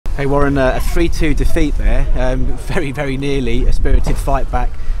Hey Warren, a 3-2 defeat there, very nearly a spirited fight back,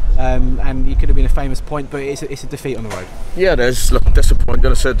 and you could have been a famous point, but it's a defeat on the road. Yeah, it is. Look,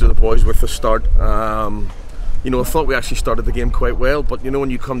 disappointing, I said to the boys with the start. I thought we actually started the game quite well, but when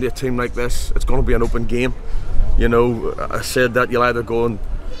you come to a team like this, it's going to be an open game. I said that you'll either go and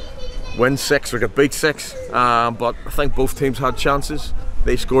win 6 or get beat 6, but I think both teams had chances.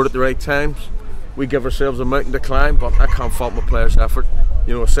 They scored at the right times. We give ourselves a mountain to climb, but I can't fault my players' effort.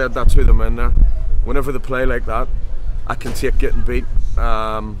 I said that to them in there. Whenever they play like that, I can take getting beat,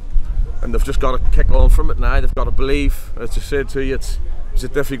 and they've just got to kick on from it now. They've got to believe. As I said to you, it's a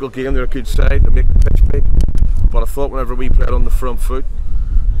difficult game. They're a good side. They make the pitch big, but I thought whenever we played on the front foot,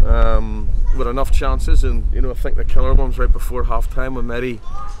 with enough chances, and I think the killer ones right before half time when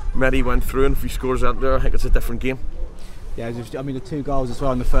Mehdi went through, and if he scores out there, I think it's a different game. Yeah, the 2 goals as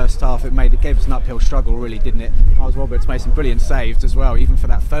well in the first half, it gave us an uphill struggle, really, didn't it? Miles Roberts made some brilliant saves as well. Even for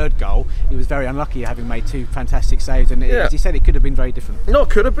that 3rd goal, he was very unlucky having made 2 fantastic saves, and as he said, it could have been very different. No, it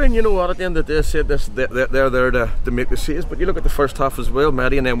could have been. At the end of the day, I said this, they're there to make the saves, but you look at the first half as well,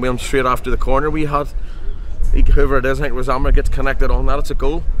 Mehdi, and then William straight after the corner we had, whoever it is, I think it was Amr, gets connected on that, it's a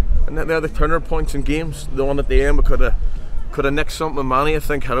goal. And then they're the turner points in games. The one at the end, we could have nicked something. Manny, I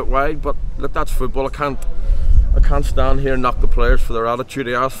think, hit it wide, but look, that's football. I can't stand here and knock the players for their attitude.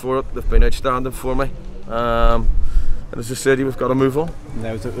 They asked for it. They've been outstanding for me. And as I said, we've got to move on.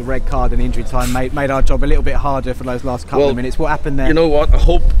 There was a red card and injury time made our job a little bit harder for those last couple of minutes. What happened there? You know what? I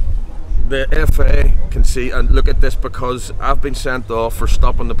hope the FA can see and look at this, because I've been sent off for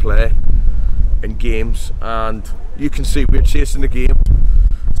stopping the play in games, and you can see we're chasing the game.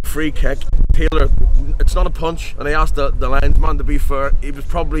 Free kick. Taylor, it's not a punch, and I asked the linesman, to be fair, he was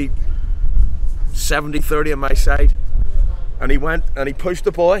probably 70-30 on my side, and he went and he pushed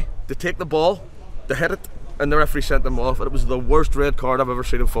the boy to take the ball, to hit it, and the referee sent him off. And it was the worst red card I've ever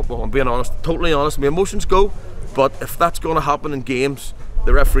seen in football. I'm being honest, totally honest. My emotions go, but if that's going to happen in games,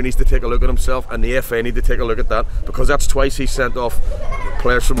 the referee needs to take a look at himself, and the FA need to take a look at that, because that's twice he sent off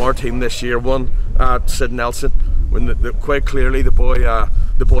players from our team this year. One, Sid Nelson, when quite clearly the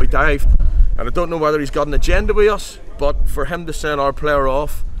boy dived, and I don't know whether he's got an agenda with us, but for him to send our player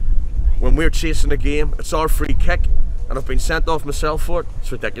off when we're chasing a game, it's our free kick, and I've been sent off myself for it.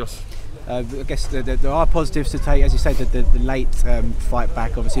 It's ridiculous. I guess there are positives to take, as you said, the late fight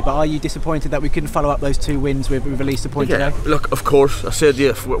back, obviously. But are you disappointed that we couldn't follow up those 2 wins with released a point today? Look, of course. I said,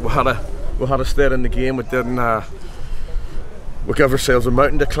 if we had a stay in the game, we didn't. We give ourselves a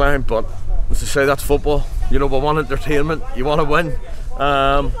mountain to climb, but as I say, that's football. We want entertainment. You want to win.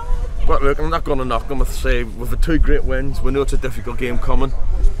 But look, I'm not going to knock them. I say with the 2 great wins, we know it's a difficult game coming.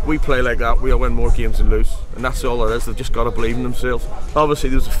 We play like that, we'll win more games than lose, and that's all there is. They've just got to believe in themselves. Obviously,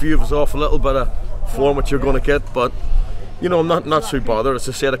 there's a few of us off a little bit of form, which you're going to get, but I'm not too bothered. As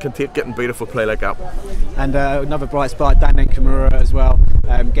I said, I can take getting beat if we play like that. And another bright spot, Daniel Kimura as well,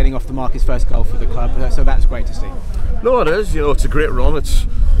 getting off the mark, his 1st goal for the club, so that's great to see. No, it is. It's a great run. It's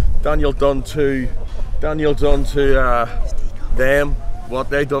Daniel done to them what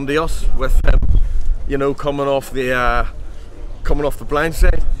they done to us, with him, coming off the blind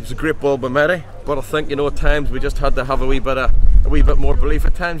side. It was a great ball by Mehdi, but I think at times we just had to have a wee bit more belief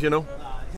at times.